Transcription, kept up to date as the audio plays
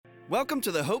Welcome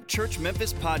to the Hope Church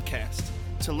Memphis podcast.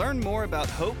 To learn more about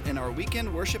Hope and our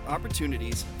weekend worship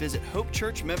opportunities, visit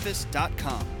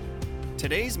hopechurchmemphis.com.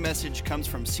 Today's message comes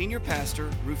from Senior Pastor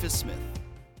Rufus Smith.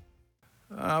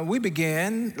 We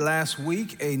began last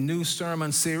week a new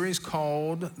sermon series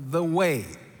called The Way.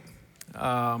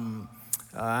 I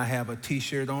have a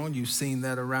t-shirt on. You've seen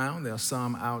that around. There's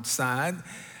some outside.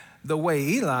 The Way.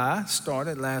 Eli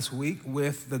started last week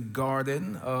with the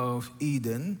Garden of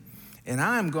Eden. And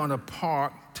I'm going to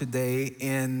park today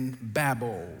in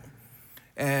Babel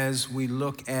as we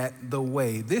look at the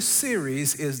way. This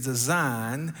series is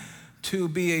designed to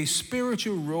be a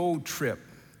spiritual road trip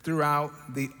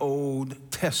throughout the Old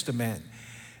Testament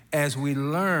as we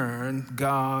learn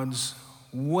God's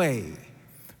way.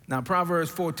 Now,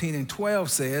 Proverbs 14:12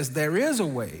 says, there is a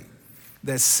way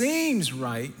that seems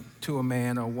right to a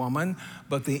man or woman,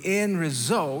 but the end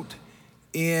result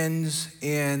ends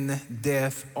in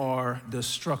death or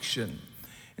destruction.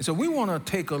 And so we want to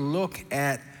take a look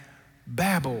at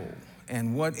Babel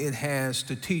and what it has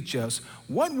to teach us.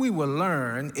 What we will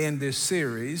learn in this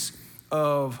series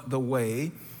of The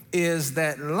Way is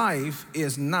that life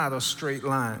is not a straight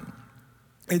line.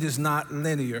 It is not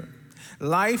linear.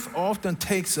 Life often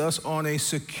takes us on a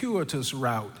circuitous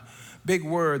route. Big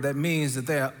word that means that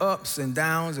there are ups and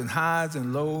downs and highs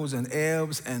and lows and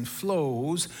ebbs and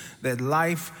flows that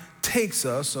life takes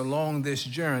us along this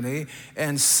journey.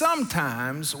 And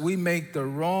sometimes we make the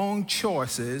wrong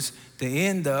choices to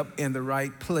end up in the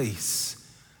right place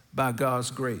by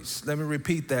God's grace. Let me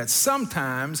repeat that.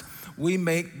 Sometimes we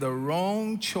make the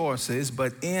wrong choices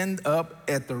but end up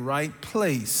at the right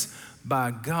place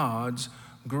by God's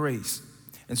grace.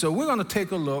 And so we're going to take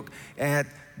a look at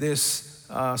this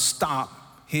stop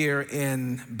here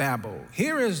in Babel.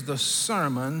 Here is the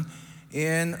sermon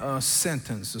in a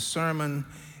sentence, the sermon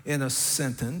in a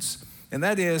sentence, and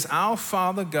that is, our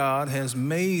Father God has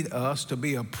made us to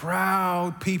be a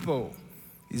proud people.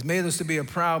 He's made us to be a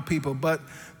proud people, but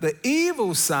the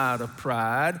evil side of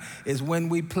pride is when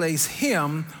we place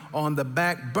Him on the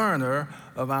back burner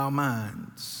of our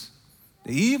minds.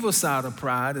 The evil side of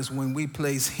pride is when we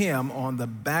place Him on the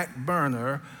back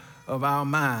burner of our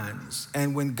minds.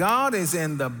 And when God is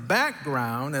in the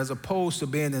background as opposed to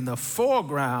being in the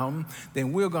foreground,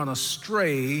 then we're going to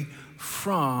stray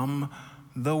from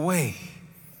the way.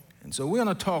 And so we're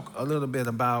going to talk a little bit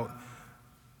about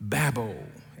Babel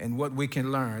and what we can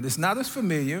learn. It's not as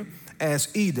familiar as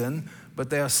Eden, but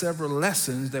there are several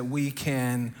lessons that we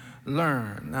can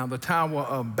learn. Now, the Tower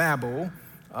of Babel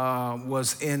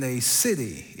was in a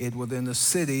city. It was in the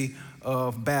city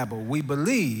of Babel. We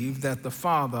believe that the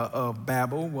father of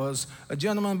Babel was a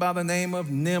gentleman by the name of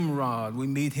Nimrod. We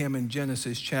meet him in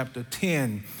Genesis chapter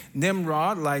 10.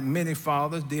 Nimrod, like many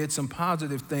fathers, did some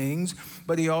positive things,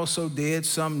 but he also did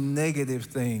some negative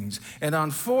things. And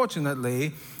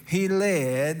unfortunately, he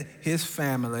led his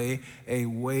family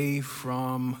away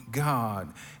from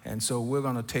God. And so we're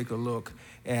going to take a look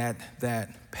at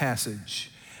that passage.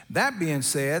 That being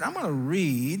said, I'm going to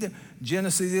read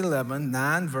Genesis 11,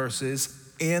 9 verses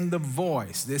in the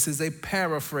Voice. This is a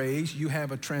paraphrase. You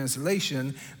have a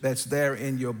translation that's there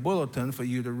in your bulletin for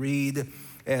you to read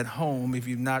at home if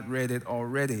you've not read it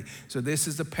already. So this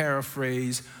is the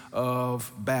paraphrase of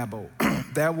Babel.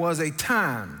 There was a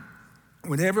time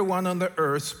when everyone on the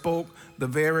earth spoke the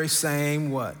very same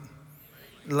what?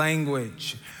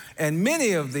 Language. And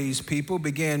many of these people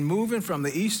began moving from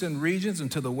the eastern regions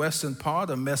into the western part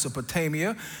of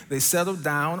Mesopotamia. They settled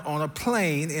down on a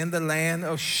plain in the land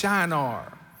of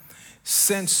Shinar.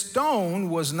 Since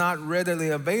stone was not readily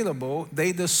available,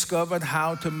 they discovered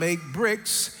how to make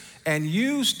bricks and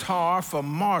use tar for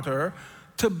mortar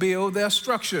to build their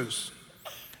structures.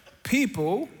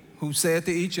 People who said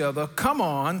to each other, come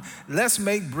on, let's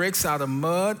make bricks out of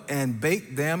mud and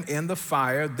bake them in the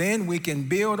fire. Then we can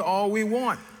build all we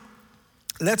want.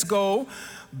 Let's go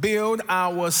build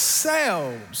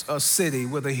ourselves a city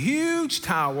with a huge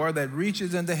tower that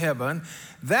reaches into heaven.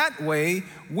 That way,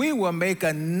 we will make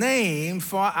a name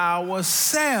for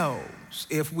ourselves.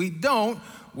 If we don't,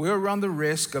 we'll run the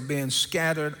risk of being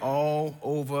scattered all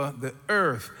over the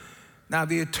earth. Now,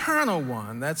 the Eternal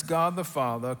One, that's God the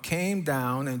Father, came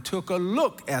down and took a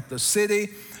look at the city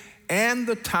and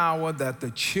the tower that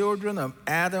the children of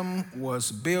Adam was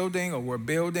building or were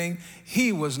building.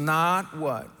 He was not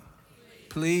what?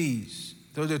 Pleased.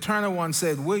 So the Eternal One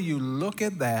said, will you look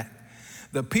at that?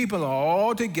 The people are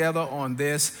all together on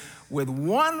this with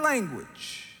one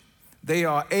language. They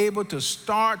are able to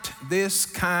start this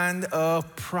kind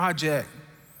of project.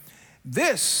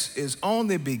 This is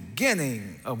only the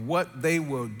beginning of what they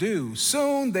will do.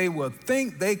 Soon they will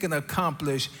think they can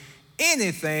accomplish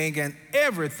anything and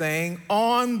everything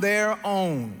on their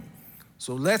own.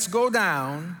 So let's go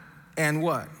down and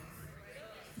what?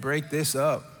 Break this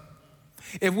up.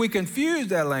 If we confuse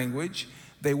their language,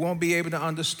 they won't be able to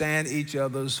understand each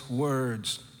other's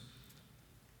words.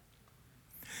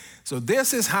 So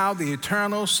this is how the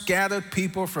Eternal scattered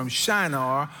people from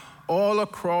Shinar all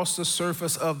across the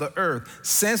surface of the earth.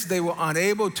 Since they were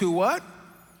unable to what?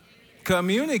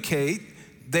 Communicate,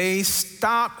 they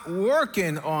stopped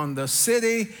working on the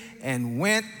city and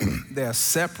went their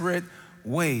separate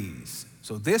ways.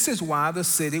 So this is why the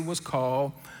city was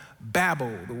called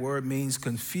Babel. The word means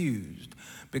confused,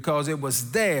 because it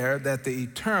was there that the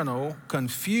Eternal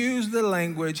confused the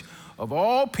language of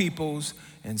all peoples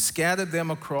and scattered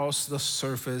them across the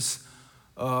surface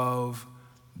of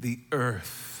the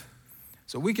earth.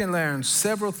 So we can learn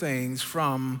several things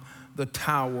from the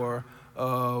Tower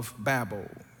of Babel.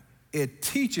 It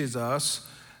teaches us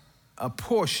a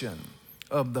portion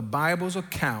of the Bible's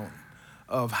account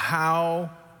of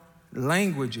how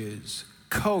languages,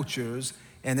 cultures,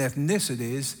 and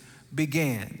ethnicities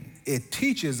began. It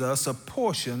teaches us a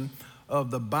portion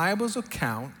of the Bible's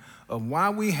account of why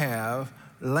we have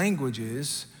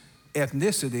languages,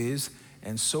 ethnicities,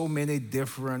 and so many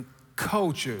different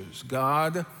cultures.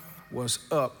 God was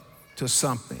up to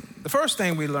something. The first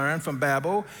thing we learn from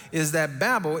Babel is that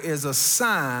Babel is a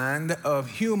sign of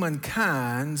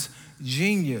humankind's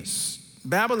genius.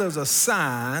 Babel is a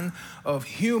sign of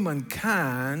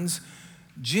humankind's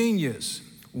genius,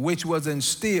 which was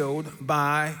instilled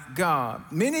by God.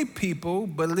 Many people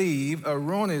believe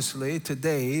erroneously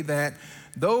today that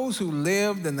those who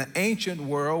lived in the ancient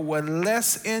world were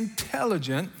less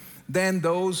intelligent than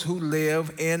those who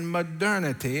live in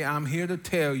modernity. I'm here to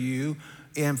tell you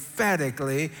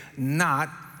emphatically, not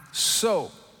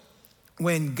so.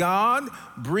 When God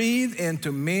breathed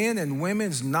into men and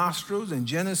women's nostrils in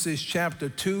Genesis chapter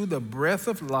 2 the breath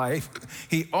of life,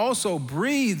 he also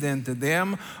breathed into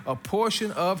them a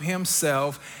portion of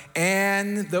himself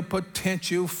and the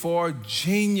potential for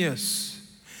genius.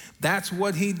 That's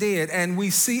what he did. And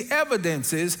we see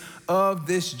evidences of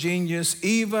this genius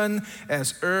even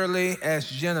as early as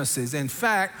Genesis. In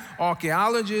fact,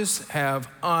 archaeologists have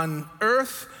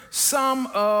unearthed some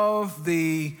of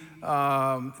the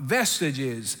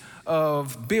vestiges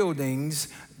of buildings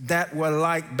that were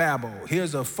like Babel.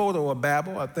 Here's a photo of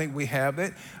Babel. I think we have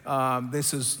it.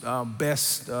 This is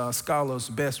scholars'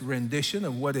 best rendition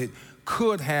of what it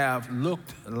could have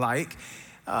looked like.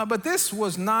 But this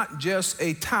was not just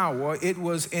a tower. It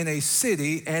was in a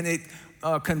city, and it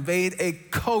conveyed a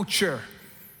culture.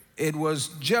 It was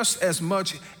just as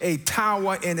much a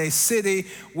tower in a city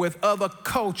with other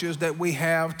cultures that we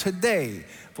have today.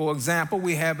 For example,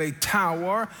 we have a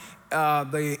tower,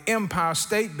 the Empire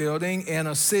State Building, in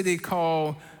a city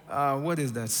called, what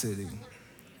is that city?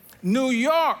 New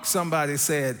York, somebody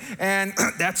said, and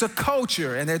that's a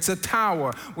culture, and it's a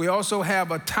tower. We also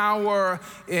have a tower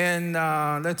in,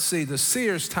 the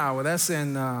Sears Tower. That's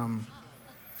in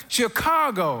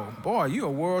Chicago. Boy, you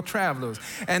are world travelers.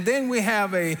 And then we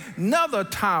have another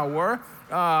tower,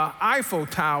 Eiffel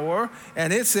Tower,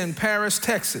 and it's in Paris,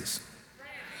 Texas.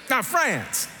 Not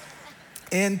France.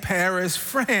 In Paris,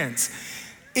 France.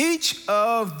 Each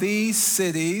of these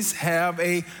cities have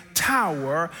a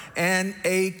tower and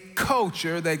a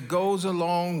culture that goes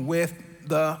along with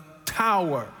the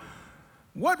tower.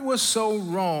 What was so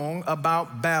wrong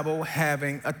about Babel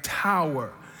having a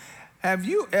tower? Have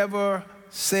you ever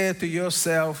said to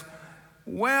yourself,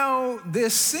 well,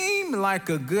 this seemed like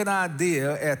a good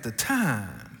idea at the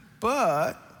time,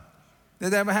 but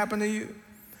did that ever happen to you?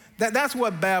 That's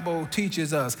what Babel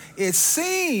teaches us. It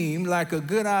seemed like a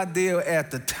good idea at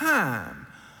the time,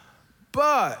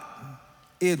 but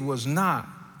it was not.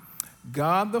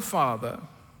 God the Father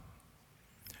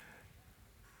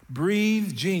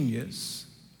breathed genius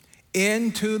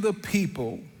into the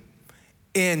people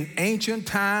in ancient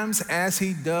times as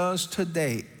he does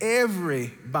today.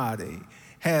 Everybody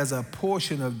has a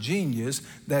portion of genius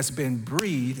that's been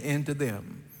breathed into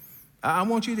them. I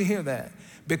want you to hear that.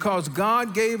 Because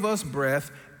God gave us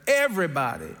breath,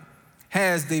 everybody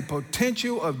has the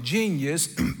potential of genius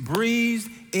breathed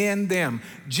in them.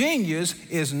 Genius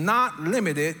is not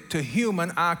limited to human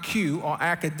IQ or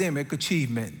academic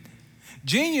achievement.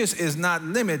 Genius is not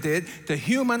limited to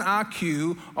human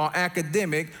IQ or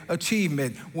academic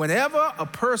achievement. Whenever a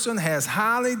person has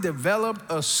highly developed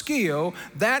a skill,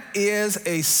 that is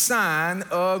a sign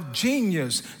of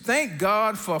genius. Thank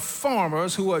God for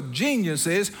farmers who are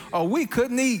geniuses, or we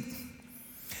couldn't eat.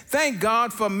 Thank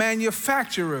God for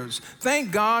manufacturers.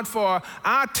 Thank God for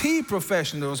IT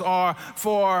professionals, or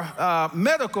for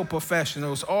medical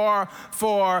professionals, or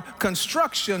for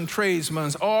construction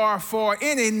tradesmen, or for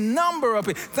any number of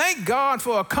people. Thank God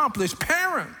for accomplished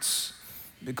parents,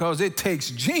 because it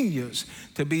takes genius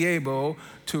to be able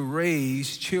to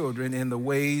raise children in the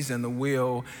ways and the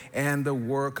will and the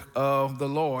work of the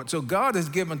Lord. So God has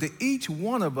given to each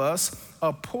one of us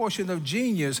a portion of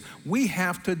genius. We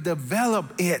have to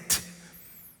develop it.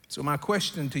 So my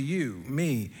question to you,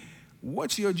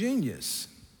 what's your genius?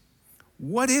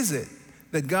 What is it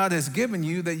that God has given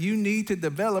you that you need to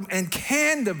develop and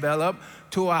can develop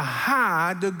to a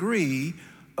high degree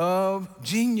of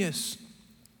genius?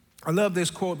 I love this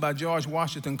quote by George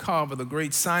Washington Carver, the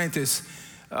great scientist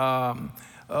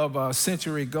of a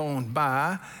century gone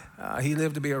by. He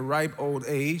lived to be a ripe old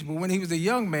age, but when he was a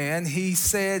young man,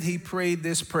 he prayed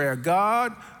this prayer: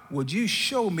 God, would you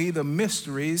show me the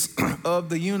mysteries of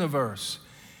the universe?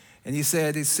 And he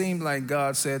said, it seemed like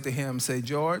God said to him, say,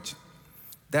 George,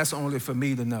 that's only for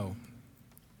me to know.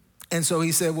 And so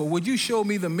he said, well, would you show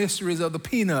me the mysteries of the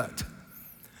peanut?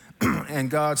 And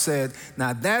God said,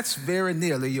 now that's very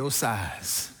nearly your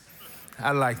size.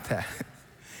 I like that.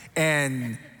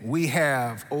 And we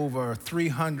have over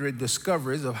 300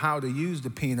 discoveries of how to use the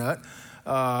peanut,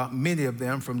 many of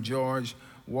them from George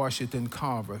Washington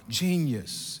Carver.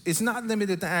 Genius. It's not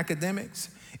limited to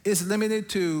academics. It's limited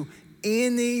to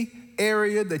any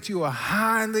area that you are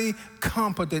highly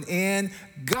competent in.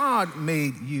 God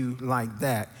made you like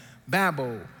that.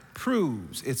 Babel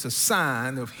proves it's a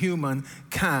sign of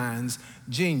humankind's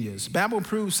genius. Babel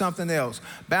proves something else.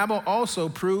 Babel also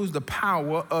proves the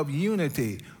power of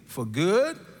unity for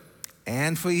good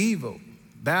and for evil.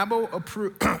 Babel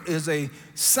is a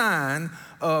sign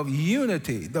of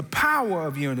unity, the power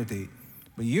of unity.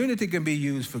 But unity can be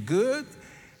used for good,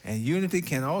 and unity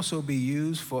can also be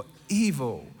used for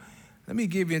evil. Let me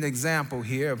give you an example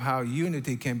here of how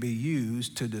unity can be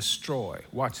used to destroy.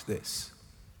 Watch this.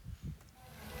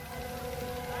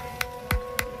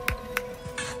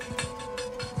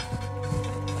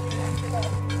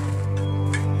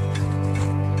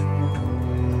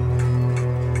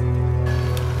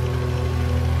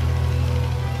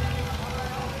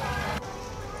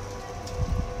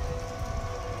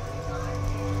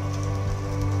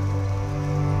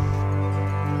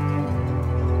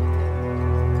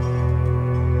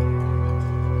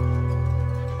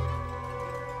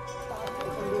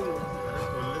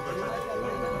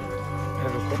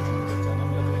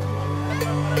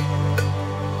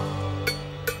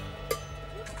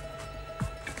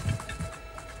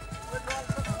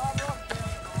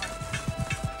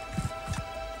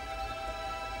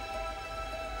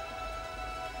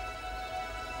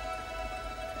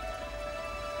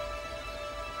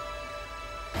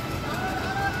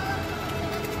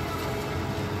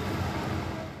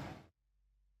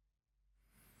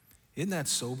 Isn't that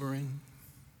sobering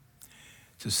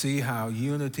to see how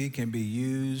unity can be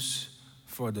used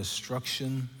for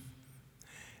destruction?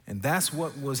 And that's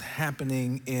what was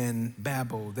happening in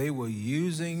Babel. They were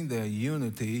using their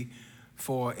unity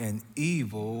for an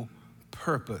evil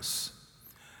purpose.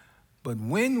 But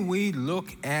when we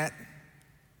look at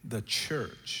the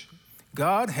church,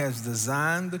 God has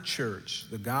designed the church,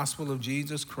 the gospel of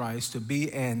Jesus Christ, to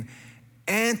be an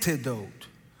antidote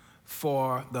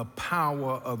for the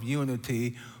power of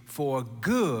unity for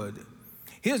good.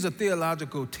 Here's a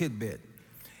theological tidbit.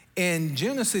 In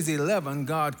Genesis 11,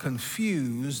 God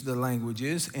confused the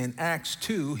languages. In Acts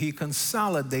 2, he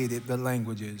consolidated the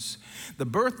languages. The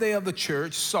birthday of the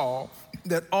church saw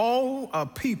that all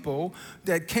people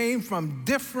that came from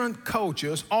different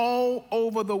cultures all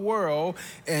over the world,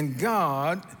 and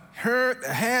God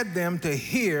had them to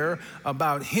hear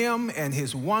about him and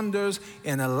his wonders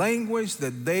in a language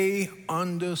that they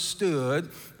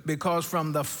understood, because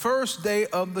from the first day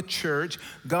of the church,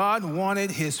 God wanted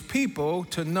his people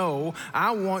to know,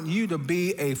 I want you to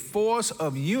be a force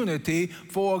of unity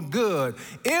for good.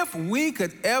 If we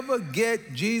could ever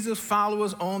get Jesus'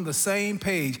 followers on the same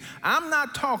page, I'm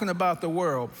not talking about the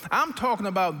world. I'm talking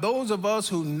about those of us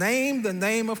who name the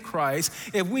name of Christ.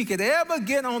 If we could ever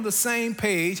get on the same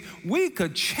page, we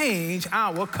could change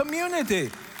our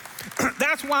community.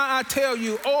 That's why I tell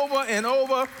you over and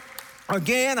over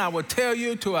Again, I will tell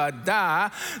you till I die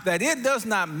that it does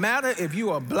not matter if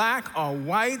you are black or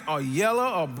white or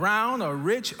yellow or brown or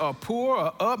rich or poor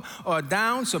or up or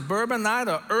down, suburbanite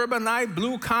or urbanite,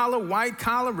 blue collar, white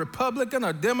collar, Republican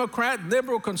or Democrat,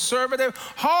 liberal, conservative,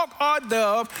 hawk or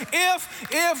dove.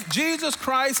 If Jesus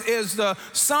Christ is the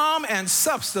sum and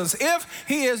substance, if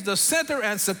he is the center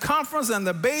and circumference and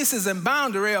the basis and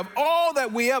boundary of all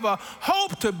that we ever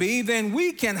hope to be, then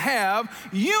we can have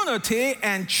unity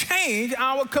and change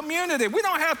our community. We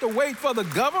don't have to wait for the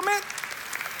government.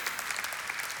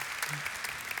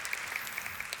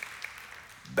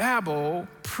 Babel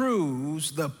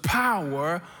proves the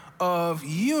power of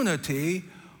unity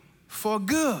for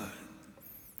good.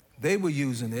 They were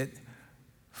using it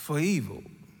for evil.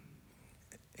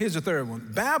 Here's the third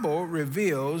one. Babel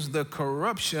reveals the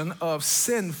corruption of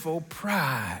sinful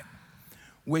pride,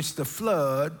 which the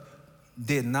flood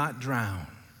did not drown.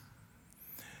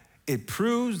 It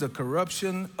proves the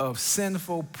corruption of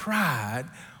sinful pride,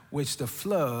 which the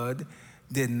flood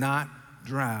did not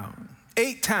drown.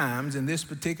 8 times in this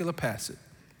particular passage,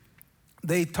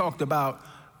 they talked about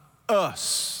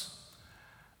us,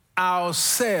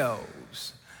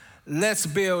 ourselves. Let's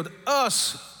build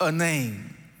us a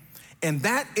name. And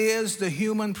that is the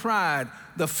human pride.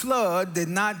 The flood did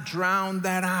not drown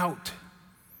that out.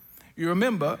 You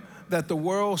remember that the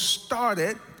world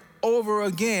started over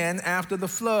again after the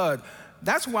flood.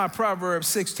 That's why Proverbs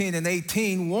 16 and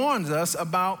 18 warns us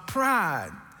about pride.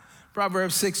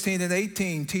 Proverbs 16 and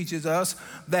 18 teaches us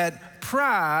that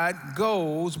pride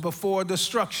goes before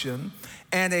destruction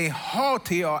and a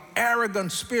haughty or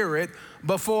arrogant spirit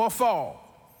before a fall.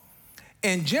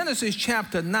 In Genesis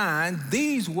chapter 9,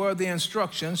 these were the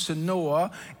instructions to Noah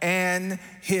and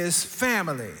his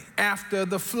family after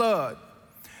the flood.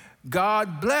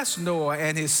 God blessed Noah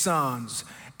and his sons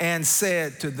and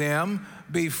said to them,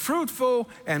 be fruitful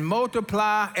and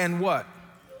multiply and what?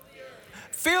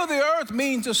 Fill the earth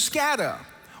means to scatter.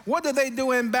 What did they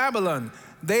do in Babylon?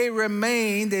 They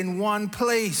remained in one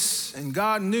place. And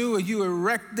God knew if you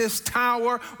erect this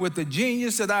tower with the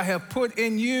genius that I have put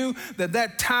in you,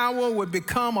 that tower would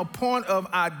become a point of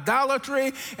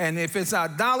idolatry. And if it's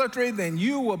idolatry, then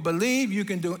you will believe you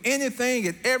can do anything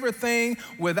and everything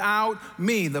without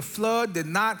me. The flood did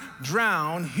not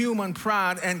drown human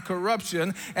pride and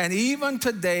corruption. And even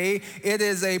today, it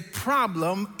is a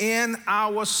problem in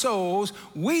our souls.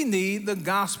 We need the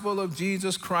gospel of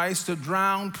Jesus Christ to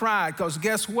drown pride. Because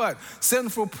guess what?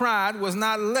 Sinful pride was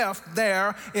not left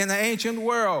there in the ancient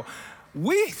world.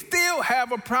 We still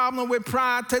have a problem with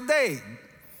pride today.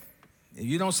 If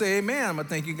you don't say amen, I'm going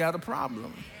to think you got a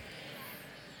problem.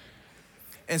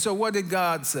 And so what did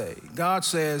God say? God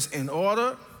says, in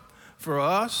order for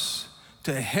us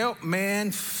to help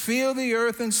man fill the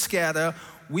earth and scatter,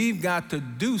 we've got to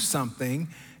do something.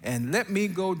 And let me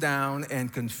go down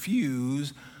and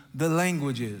confuse the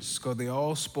languages, because they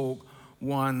all spoke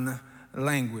one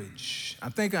language. I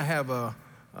think I have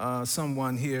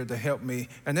someone here to help me.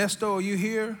 Ernesto, are you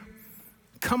here?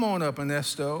 Come on up,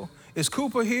 Ernesto. Is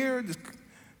Cooper here?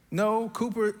 No,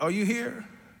 Cooper, are you here?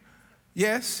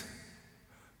 Yes?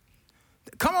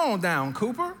 Come on down,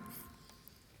 Cooper.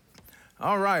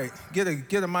 All right, get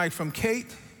a mic from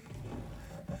Kate.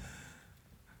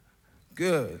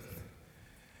 Good.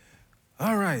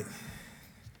 All right.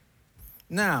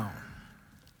 Now,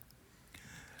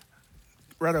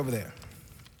 right over there.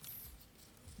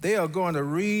 They are going to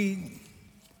read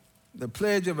the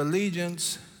Pledge of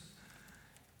Allegiance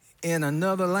in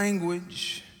another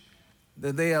language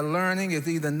that they are learning. It's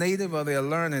either native or they are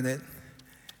learning it.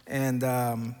 And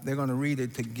they're going to read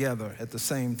it together at the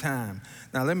same time.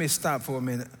 Now, let me stop for a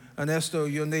minute. Ernesto,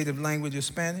 your native language is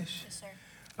Spanish? Yes,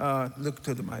 sir. Look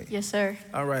to the mic. Yes, sir.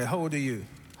 All right. How old are you?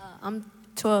 I'm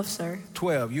 12, sir.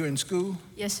 12. You're in school?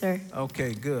 Yes, sir.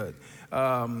 Okay, good.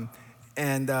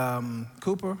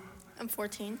 Cooper? I'm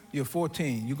 14. You're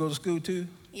 14. You go to school too?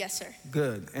 Yes, sir.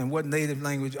 Good. And what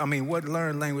what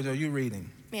learned language are you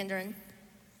reading? Mandarin.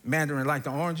 Mandarin, like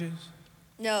the oranges?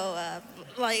 No,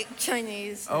 like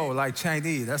Chinese. Oh, like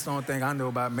Chinese. That's the only thing I know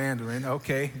about Mandarin.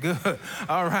 Okay, good.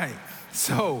 All right.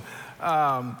 So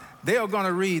they are going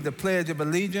to read the Pledge of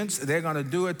Allegiance. They're going to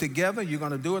do it together. You're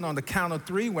going to do it on the count of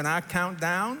 3. When I count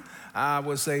down, I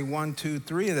will say 1, 2,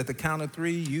 3. And at the count of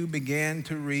 3, you begin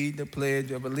to read the Pledge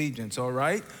of Allegiance. All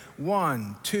right?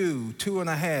 1, 2, 2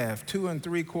 1/2, 2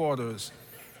 3/4.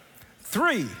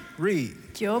 3, read.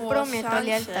 Yo prometo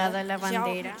lealtad a la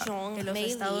bandera de los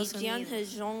Estados Unidos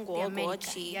de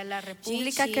América y a la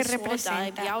república que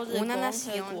representa una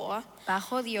nación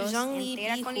bajo Dios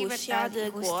entera con libertad y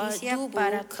justicia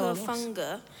para todos.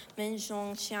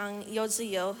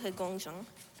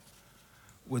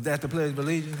 Was that the Pledge of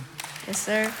Allegiance? Yes,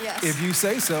 sir. Yes. If you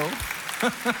say so.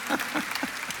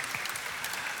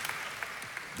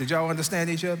 Did y'all understand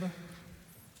each other?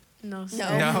 No, sir.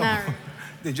 No. Not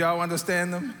Did y'all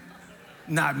understand them?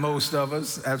 Not most of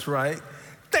us, that's right.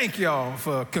 Thank y'all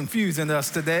for confusing us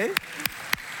today.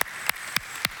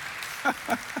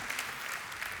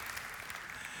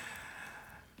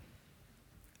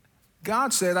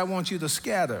 God said, I want you to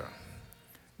scatter.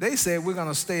 They said, we're going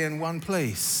to stay in one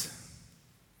place.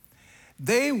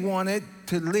 They wanted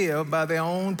to live by their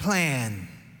own plan,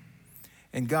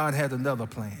 and God had another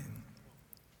plan.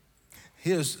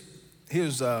 Here's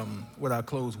what I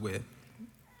close with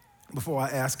before I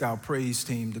ask our praise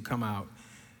team to come out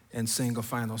and sing a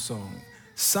final song.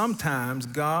 Sometimes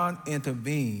God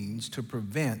intervenes to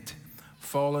prevent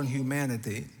fallen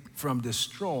humanity from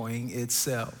destroying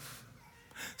itself.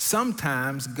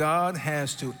 Sometimes God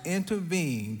has to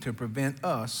intervene to prevent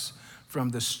us from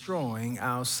destroying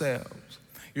ourselves.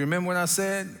 You remember when I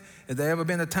said, has there ever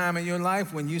been a time in your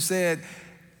life when you said,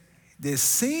 this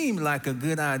seemed like a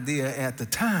good idea at the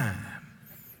time,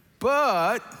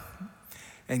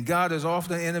 and God has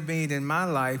often intervened in my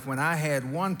life when I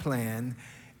had one plan,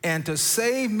 and to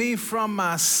save me from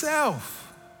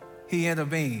myself, he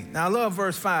intervened. Now I love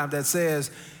verse 5 that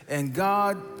says, and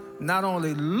God not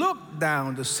only looked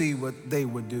down to see what they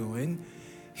were doing,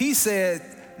 he said,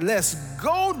 let's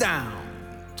go down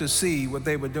to see what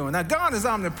they were doing. Now God is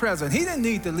omnipresent. He didn't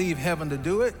need to leave heaven to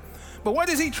do it. But what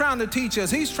is he trying to teach us?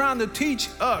 He's trying to teach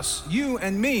us, you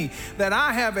and me, that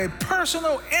I have a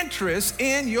personal interest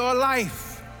in your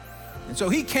life. And so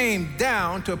he came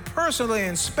down to personally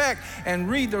inspect and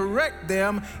redirect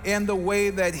them in the way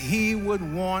that he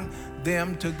would want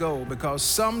them to go. Because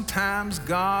sometimes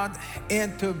God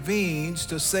intervenes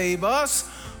to save us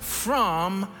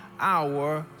from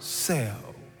ourselves.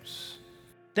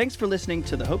 Thanks for listening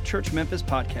to the Hope Church Memphis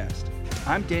podcast.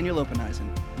 I'm Daniel Openeisen,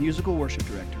 musical worship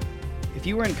director. If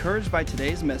you were encouraged by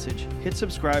today's message, hit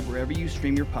subscribe wherever you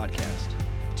stream your podcast.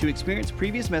 To experience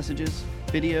previous messages,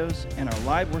 videos, and our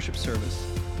live worship service,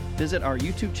 visit our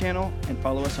YouTube channel and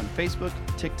follow us on Facebook,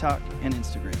 TikTok, and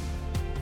Instagram.